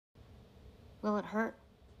Will it hurt?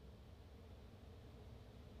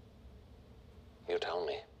 You tell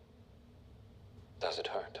me. Does it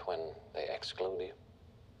hurt when they exclude you?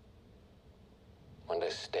 When they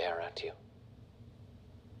stare at you?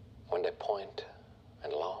 When they point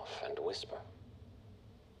and laugh and whisper?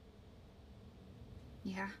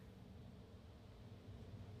 Yeah.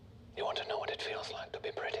 You want to know what it feels like to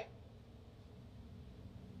be pretty?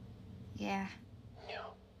 Yeah. Yeah.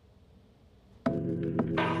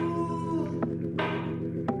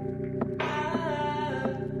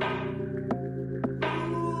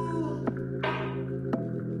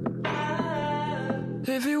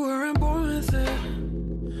 If you weren't born with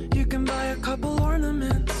it, you can buy a couple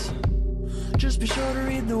ornaments. Just be sure to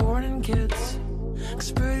read the warning, kids,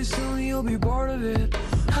 'cause pretty soon you'll be bored of it.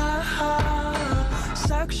 Ha ha,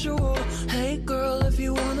 sexual. Hey girl, if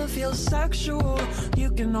you wanna feel sexual,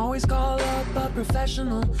 you can always call up a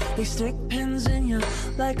professional. They stick pins in you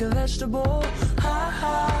like a vegetable. Ha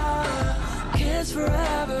ha, kids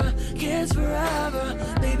forever, kids forever.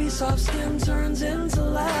 Baby soft skin turns into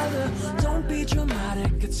leather. Don't be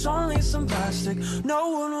dramatic, it's only some plastic. No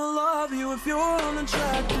one will love you if you're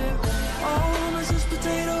unattractive. Oh, Mrs.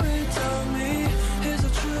 Potato Head, tell me, is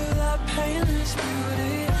it true that pain is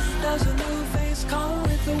beauty? Does a new face come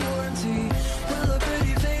with a warranty? Will a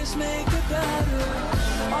pretty face make it better?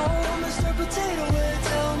 Oh, Mr. Potato Head,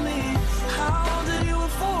 tell me, how did you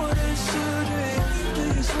afford this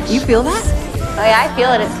surgery? You feel that? Oh yeah, I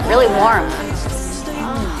feel it. It's really warm.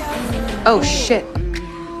 Oh shit.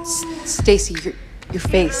 Stacy, your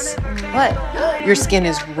face. What? Your skin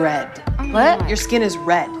is red. What? Your skin is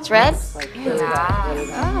red. It's red?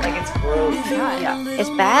 Like it's gross. Yeah. It's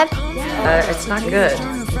bad? It's not good.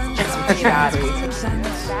 It's pretty bad.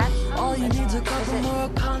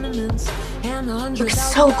 You're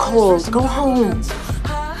so cold. Go home.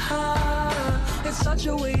 It's such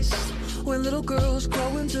a waste when little girls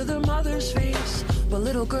grow into their mother's face. But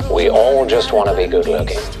little girls, We all just want to be good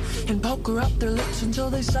looking. and pucker up their lips until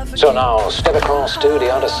they suffocate. So now, step across to the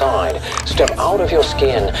other side. Step out of your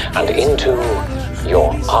skin and into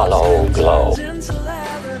your hollow glow.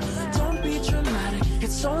 Don't be dramatic,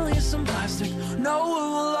 it's only some plastic. No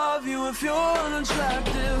one will love you if you're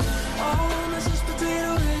unattractive. Oh, Mrs.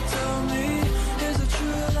 Potato Head, tell me, is it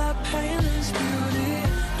true that pain is beauty?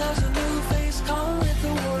 Does a new face come with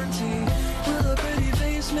a warranty? Will a pretty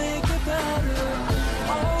face make it better?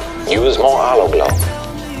 Oh, Mrs. Use more hollow glow.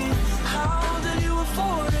 Tell me, how did you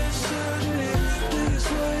afford this surgery? Do you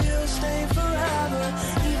swear you'll stay forever?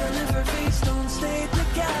 Even if her face don't stay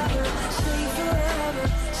together. Stay forever,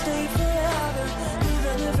 stay forever.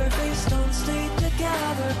 Even if her face don't stay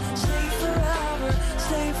together. Stay forever,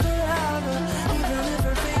 stay forever. Even if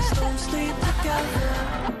her face don't stay together.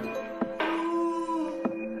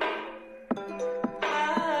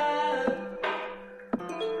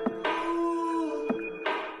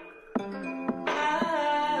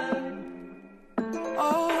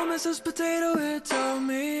 Oh, Mrs. Potato Head, tell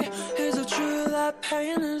me, is it true that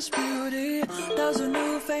pain is beauty? Does a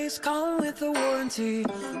new face come with a warranty?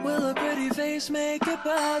 Will a pretty face make it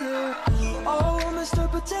better? Oh, Mr.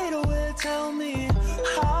 Potato Head, tell me,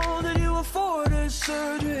 how did you afford this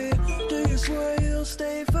surgery? Do you swear you'll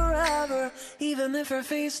stay forever? Even if her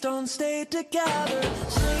face don't stay together.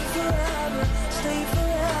 Stay forever, stay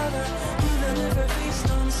forever. Even if her face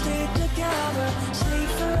don't stay together. Stay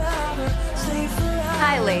forever, stay forever.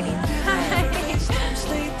 Hi, lady.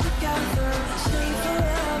 Stay together, stay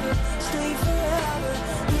forever, stay forever.